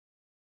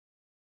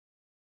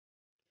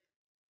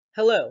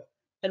Hello,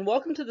 and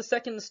welcome to the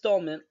second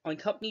installment on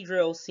company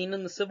drills seen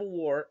in the Civil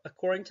War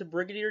according to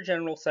Brigadier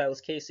General Silas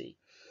Casey.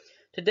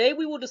 Today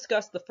we will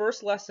discuss the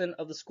first lesson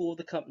of the School of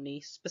the Company,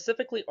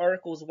 specifically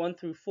Articles 1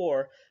 through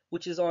 4,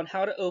 which is on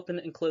how to open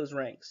and close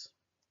ranks.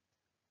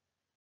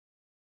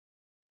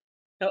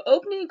 Now,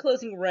 opening and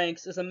closing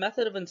ranks is a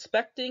method of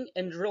inspecting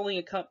and drilling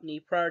a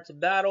company prior to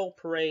battle,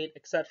 parade,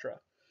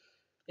 etc.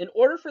 In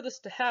order for this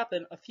to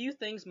happen, a few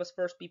things must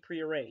first be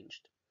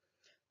prearranged.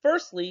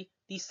 Firstly,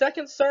 the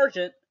second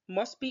sergeant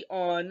must be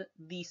on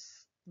the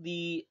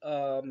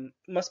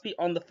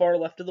far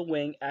left of the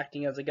wing,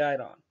 acting as a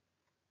guidon.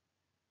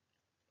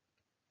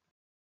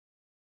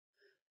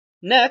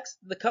 Next,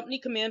 the company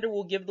commander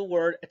will give the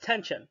word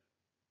 "Attention,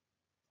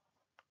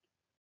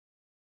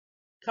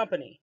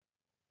 company,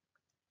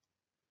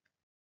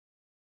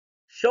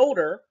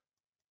 shoulder,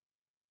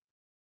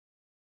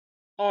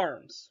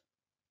 arms."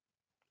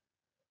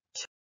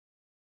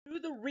 To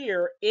the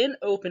rear in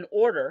open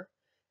order.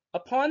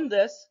 Upon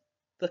this,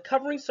 the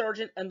covering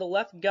sergeant and the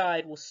left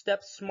guide will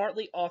step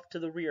smartly off to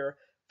the rear,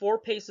 4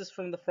 paces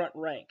from the front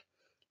rank,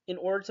 in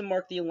order to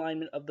mark the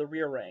alignment of the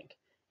rear rank.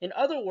 In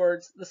other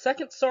words, the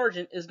second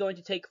sergeant is going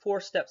to take 4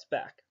 steps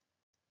back.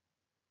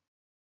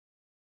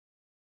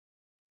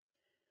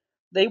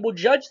 They will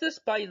judge this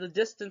by the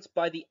distance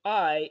by the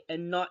eye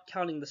and not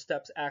counting the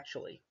steps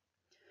actually.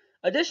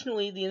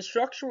 Additionally, the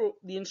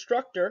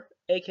instructor,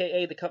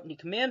 aka the company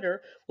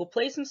commander, will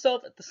place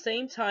himself at the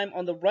same time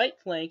on the right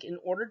flank in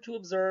order to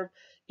observe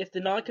if the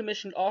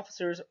non-commissioned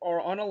officers are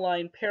on a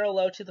line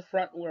parallel to the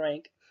front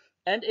rank,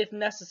 and if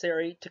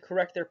necessary, to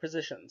correct their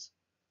positions.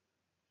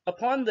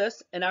 Upon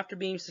this, and after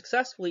being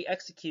successfully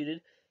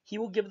executed, he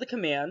will give the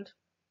command,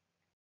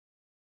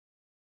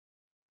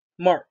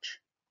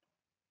 "March."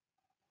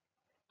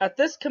 At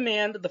this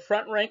command, the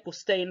front rank will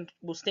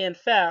stand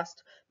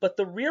fast, but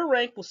the rear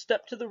rank will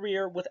step to the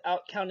rear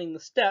without counting the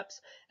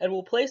steps, and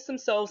will place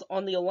themselves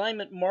on the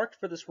alignment marked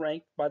for this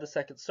rank by the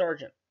second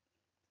sergeant.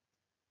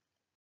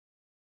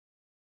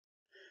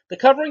 The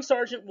covering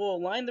sergeant will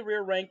align the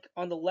rear rank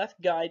on the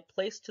left guide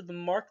placed to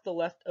mark the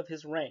left of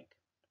his rank.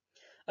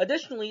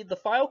 Additionally, the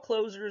file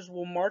closers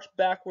will march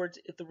backwards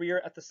at the rear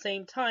at the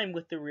same time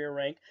with the rear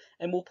rank,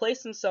 and will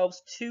place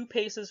themselves 2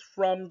 paces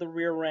from the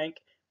rear rank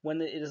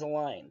when it is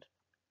aligned.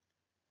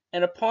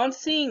 And upon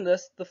seeing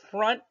this,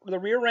 the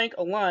rear rank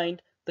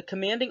aligned, the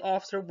commanding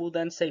officer will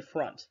then say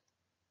 "Front."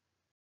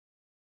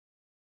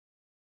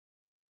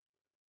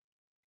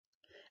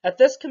 At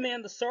this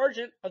command, the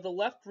sergeant of the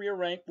left rear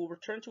rank will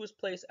return to his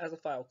place as a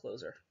file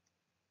closer.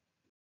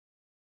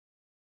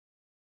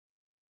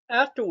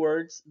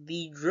 Afterwards,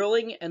 the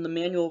drilling and the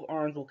manual of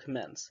arms will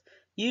commence.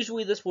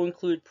 Usually this will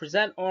include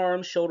present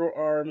arms, shoulder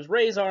arms,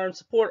 raise arms,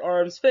 support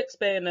arms, fixed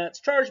bayonets,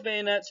 charge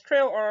bayonets,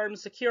 trail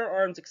arms, secure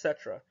arms,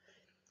 etc.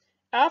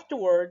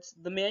 Afterwards,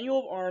 the manual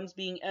of arms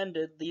being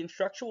ended, the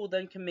instructor will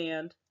then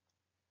command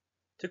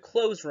to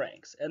close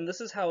ranks, and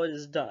this is how it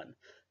is done.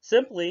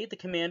 Simply, the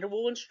commander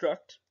will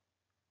instruct,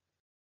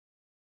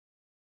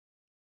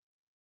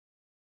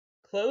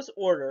 "Close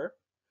order,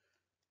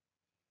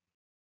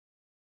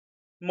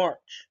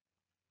 march."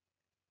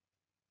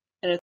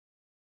 And at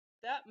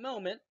that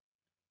moment,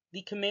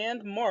 the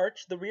command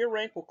 "March," the rear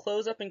rank will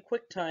close up in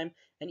quick time,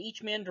 and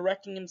each man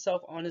directing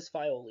himself on his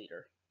file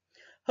leader.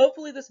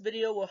 Hopefully this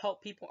video will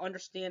help people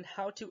understand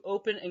how to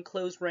open and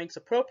close ranks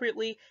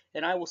appropriately,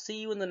 and I will see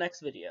you in the next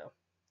video.